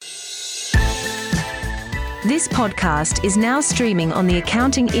This podcast is now streaming on the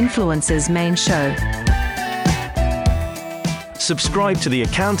Accounting Influencers main show. Subscribe to the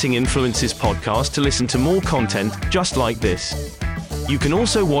Accounting Influencers podcast to listen to more content just like this. You can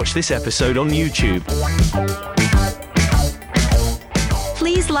also watch this episode on YouTube.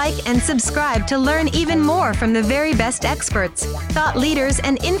 Please like and subscribe to learn even more from the very best experts, thought leaders,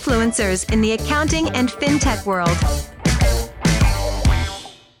 and influencers in the accounting and fintech world.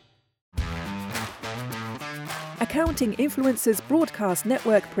 Accounting Influencers Broadcast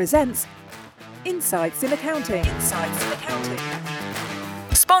Network presents Insights in Accounting.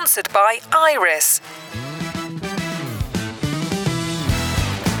 Sponsored by Iris.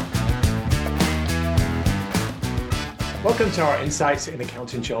 Welcome to our Insights in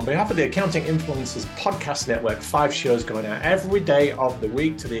Accounting show. On behalf of the Accounting Influencers Podcast Network, 5 shows going out every day of the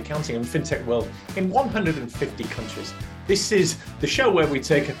week to the accounting and fintech world in 150 countries. This is the show where we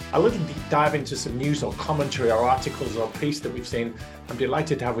take a little deep dive into some news or commentary or articles or piece that we've seen. I'm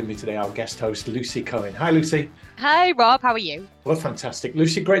delighted to have with me today our guest host, Lucy Cohen. Hi, Lucy. Hi, Rob. How are you? Well, fantastic.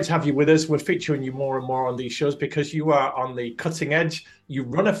 Lucy, great to have you with us. We're featuring you more and more on these shows because you are on the cutting edge. You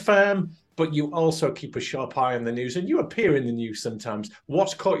run a firm, but you also keep a sharp eye on the news and you appear in the news sometimes.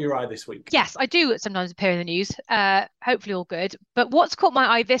 What's caught your eye this week? Yes, I do sometimes appear in the news, hopefully all good. But what's caught my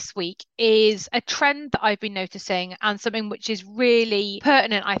eye this week is a trend that I've been noticing and something which is really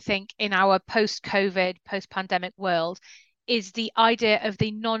pertinent, I think, in our post-COVID, post-pandemic world, is the idea of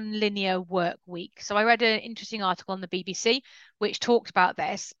the non-linear work week. So I read an interesting article on the BBC which talked about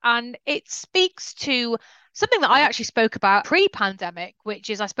this, and it speaks to something that I actually spoke about pre-pandemic, which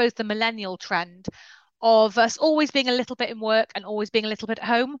is, I suppose, the millennial trend of us always being a little bit in work and always being a little bit at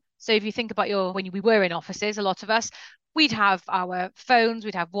home. So if you think about when we were in offices, a lot of us, we'd have our phones,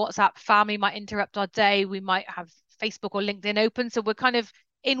 we'd have WhatsApp, family might interrupt our day, we might have Facebook or LinkedIn open. So we're kind of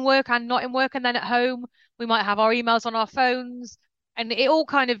in work and not in work. And then at home, we might have our emails on our phones, and it all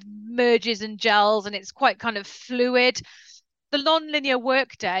kind of merges and gels, and it's quite kind of fluid. The non-linear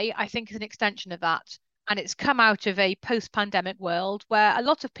work day, I think, is an extension of that. And it's come out of a post-pandemic world where a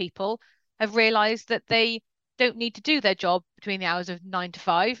lot of people have realised that they don't need to do their job between the hours of 9 to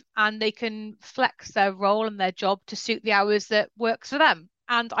 5, and they can flex their role and their job to suit the hours that works for them.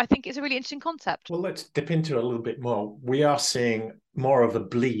 And I think it's a really interesting concept. Well, let's dip into it a little bit more. We are seeing more of a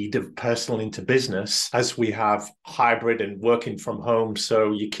bleed of personal into business as we have hybrid and working from home.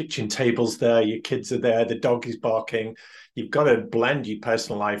 So your kitchen table's there, your kids are there, the dog is barking. You've got to blend your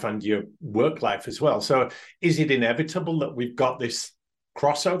personal life and your work life as well. So is it inevitable that we've got this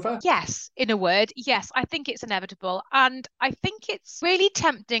crossover? Yes, in a word, yes, I think it's inevitable. And I think it's really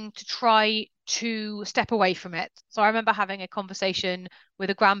tempting to try to step away from it. So I remember having a conversation with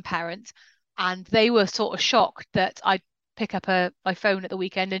a grandparent, and they were sort of shocked that I'd pick up my phone at the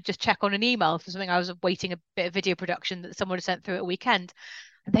weekend and just check on an email for something. I was awaiting a bit of video production that someone had sent through at a weekend.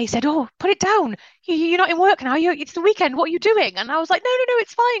 And they said, "Oh, put it down. You're not in work now. It's the weekend. What are you doing?" And I was like, no,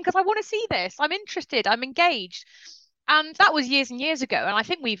 it's fine, because I want to see this. I'm interested. I'm engaged. And that was years and years ago. And I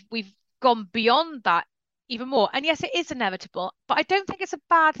think we've gone beyond that even more. And yes, it is inevitable, but I don't think it's a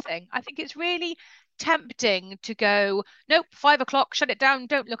bad thing. I think it's really tempting to go, nope, 5 o'clock, shut it down.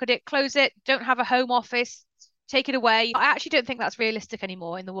 Don't look at it, close it. Don't have a home office, take it away. I actually don't think that's realistic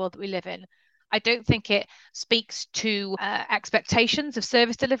anymore in the world that we live in. I don't think it speaks to expectations of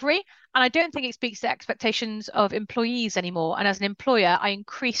service delivery, and I don't think it speaks to expectations of employees anymore. And as an employer, I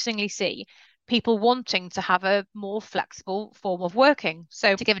increasingly see people wanting to have a more flexible form of working.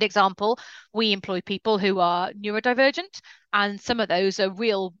 So to give an example, we employ people who are neurodivergent, and some of those are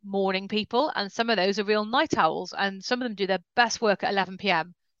real morning people, and some of those are real night owls, and some of them do their best work at 11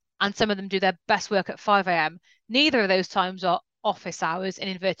 p.m. and some of them do their best work at 5 a.m. Neither of those times are office hours in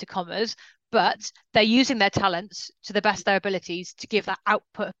inverted commas, but they're using their talents to the best of their abilities to give that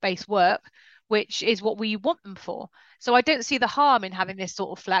output-based work, which is what we want them for. So I don't see the harm in having this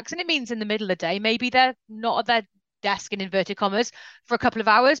sort of flex. And it means in the middle of the day, maybe they're not at their desk in inverted commas for a couple of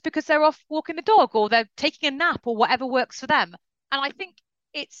hours because they're off walking the dog or they're taking a nap or whatever works for them. And I think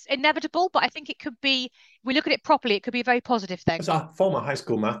it's inevitable, but I think it could be, if we look at it properly, it could be a very positive thing. As a former high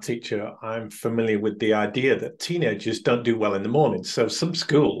school math teacher, I'm familiar with the idea that teenagers don't do well in the morning. So some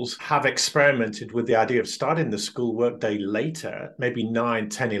schools have experimented with the idea of starting the school workday later, maybe 9,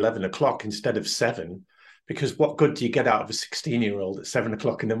 10, 11 o'clock instead of 7, because what good do you get out of a 16-year-old at 7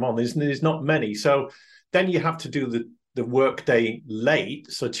 o'clock in the morning? There's not many. So then you have to do the workday late,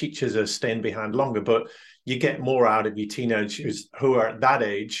 so teachers are staying behind longer, but you get more out of your teenagers who are at that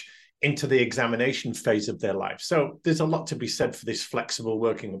age into the examination phase of their life. So there's a lot to be said for this flexible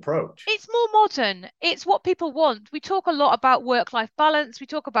working approach. It's more modern. It's what people want. We talk a lot about work-life balance. We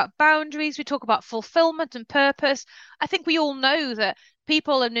talk about boundaries. We talk about fulfillment and purpose. I think we all know that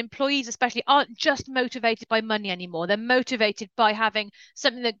people and employees especially aren't just motivated by money anymore. They're motivated by having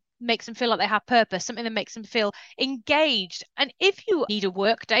something that makes them feel like they have purpose, something that makes them feel engaged. And if you need a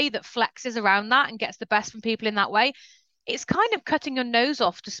work day that flexes around that and gets the best from people in that way, it's kind of cutting your nose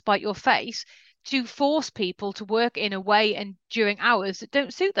off to spite your face to force people to work in a way and during hours that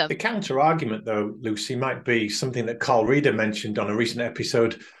don't suit them. The counter argument, though, Lucy, might be something that Carl Reeder mentioned on a recent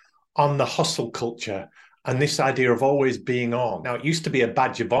episode on the hustle culture and this idea of always being on. Now, it used to be a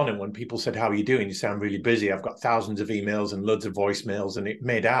badge of honor when people said, how are you doing? You say, I'm really busy. I've got thousands of emails and loads of voicemails, and it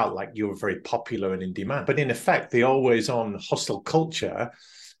made out like you were very popular and in demand. But in effect, the always on hustle culture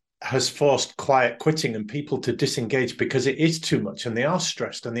has forced quiet quitting and people to disengage because it is too much and they are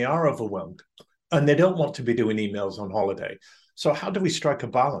stressed and they are overwhelmed and they don't want to be doing emails on holiday. So how do we strike a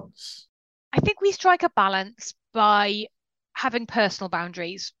balance? I think we strike a balance by having personal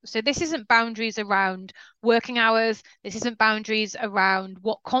boundaries. So this isn't boundaries around working hours. This isn't boundaries around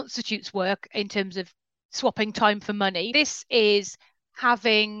what constitutes work in terms of swapping time for money. This is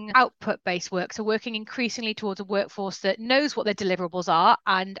having output-based work, so working increasingly towards a workforce that knows what their deliverables are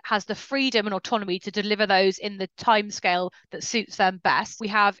and has the freedom and autonomy to deliver those in the time scale that suits them best. We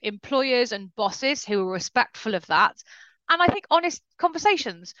have employers and bosses who are respectful of that. And I think honest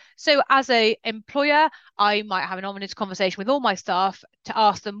conversations. So as an employer, I might have an honest conversation with all my staff to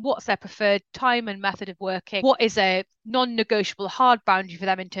ask them what's their preferred time and method of working, what is a non-negotiable hard boundary for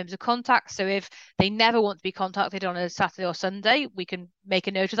them in terms of contact. So if they never want to be contacted on a Saturday or Sunday, we can make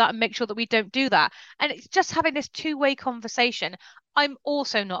a note of that and make sure that we don't do that. And it's just having this two-way conversation. I'm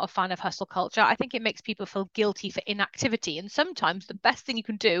also not a fan of hustle culture. I think it makes people feel guilty for inactivity. And sometimes the best thing you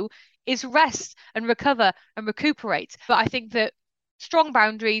can do is rest and recover and recuperate. But I think that strong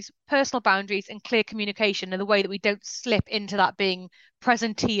boundaries, personal boundaries, and clear communication are the way that we don't slip into that being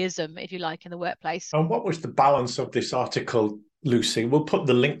presenteeism, if you like, in the workplace. And what was the balance of this article, Lucy? We'll put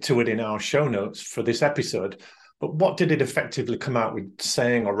the link to it in our show notes for this episode. But what did it effectively come out with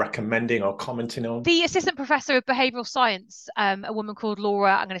saying or recommending or commenting on? The assistant professor of behavioural science, a woman called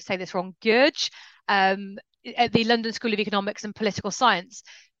Laura, I'm going to say this wrong, Gurge, at the London School of Economics and Political Science,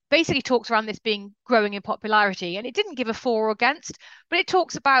 basically talks around this being growing in popularity. And it didn't give a for or against, but it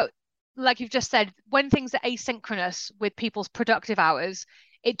talks about, like you've just said, when things are asynchronous with people's productive hours,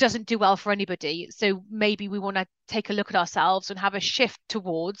 it doesn't do well for anybody. So maybe we want to take a look at ourselves and have a shift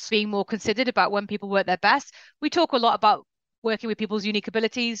towards being more considered about when people work their best. We talk a lot about working with people's unique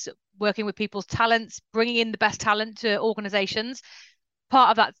abilities, working with people's talents, bringing in the best talent to organizations.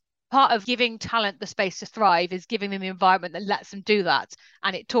 Part of giving talent the space to thrive is giving them the environment that lets them do that.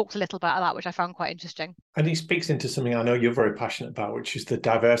 And it talks a little about that, which I found quite interesting. And he speaks into something I know you're very passionate about, which is the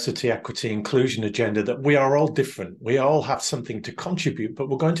diversity, equity, inclusion agenda, that we are all different. We all have something to contribute, but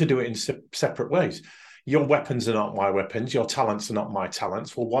we're going to do it in separate ways. Your weapons are not my weapons. Your talents are not my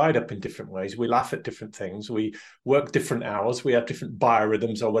talents. We're wired up in different ways. We laugh at different things. We work different hours. We have different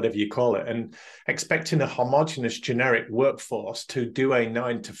biorhythms or whatever you call it. And expecting a homogenous generic workforce to do a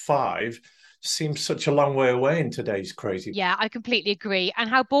 9 to 5 seems such a long way away in today's crazy. Yeah, I completely agree. And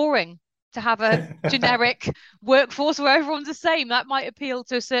how boring to have a generic workforce where everyone's the same. That might appeal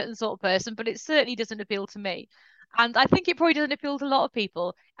to a certain sort of person, but it certainly doesn't appeal to me. And I think it probably doesn't appeal to a lot of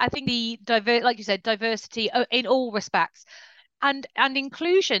people. I think like you said, diversity in all respects and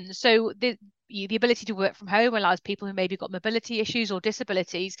inclusion. So the ability to work from home allows people who maybe got mobility issues or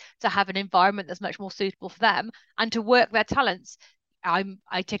disabilities to have an environment that's much more suitable for them and to work their talents. I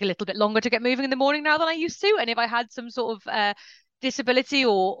take a little bit longer to get moving in the morning now than I used to. And if I had some sort of disability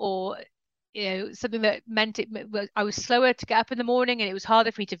or something that meant I was slower to get up in the morning and it was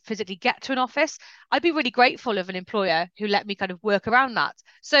harder for me to physically get to an office, I'd be really grateful of an employer who let me kind of work around that.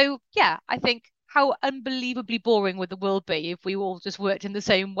 So yeah, I think how unbelievably boring would the world be if we all just worked in the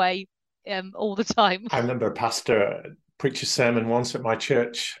same way all the time. I remember a pastor preach a sermon once at my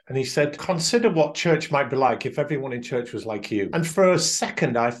church, and he said, consider what church might be like if everyone in church was like you. And for a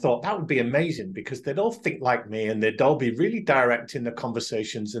second, I thought that would be amazing because they'd all think like me and they'd all be really direct in the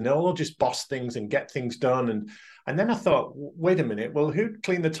conversations and they'll all just boss things and get things done. And then I thought, wait a minute, well, who'd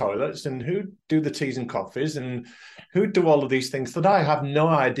clean the toilets and who'd do the teas and coffees and who'd do all of these things that I have no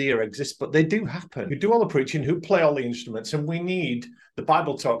idea exist, but they do happen. Who do all the preaching, who play all the instruments, and the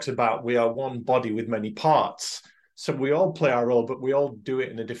Bible talks about we are one body with many parts. So we all play our role, but we all do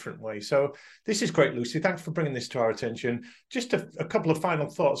it in a different way. So this is great, Lucy. Thanks for bringing this to our attention. Just a couple of final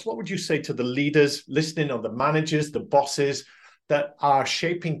thoughts. What would you say to the leaders listening, or the managers, the bosses, that are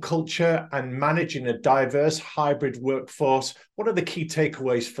shaping culture and managing a diverse hybrid workforce? What are the key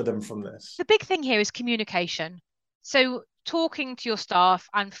takeaways for them from this? The big thing here is communication. So talking to your staff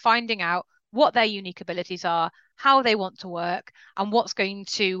and finding out what their unique abilities are, how they want to work, and what's going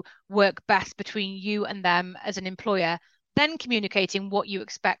to work best between you and them as an employer. Then communicating what you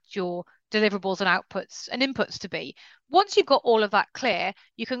expect your deliverables and outputs and inputs to be. Once you've got all of that clear,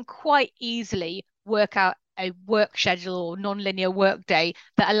 you can quite easily work out a work schedule or non-linear work day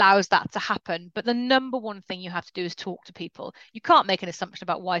that allows that to happen. But the number one thing you have to do is talk to people. You can't make an assumption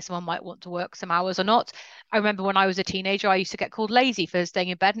about why someone might want to work some hours or not. I remember when I was a teenager, I used to get called lazy for staying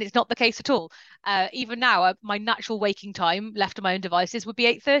in bed, and it's not the case at all. Even now, my natural waking time left to my own devices would be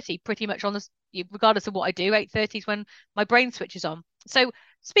 8:30, pretty much on this, regardless of what I do. 8:30 is when my brain switches on. So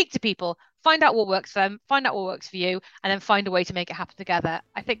speak to people, find out what works for them, find out what works for you, and then find a way to make it happen together.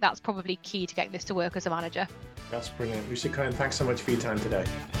 I think that's probably key to getting this to work as a manager. That's brilliant. Lucy Cohen, thanks so much for your time today.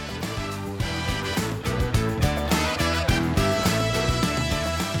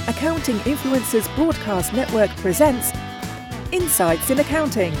 Accounting Influencers Broadcast Network presents Insights in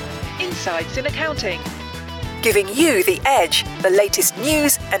Accounting. Insights in Accounting. Giving you the edge, the latest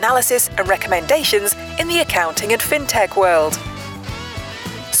news, analysis and recommendations in the accounting and fintech world.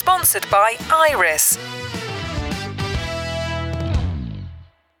 Sponsored by IRIS.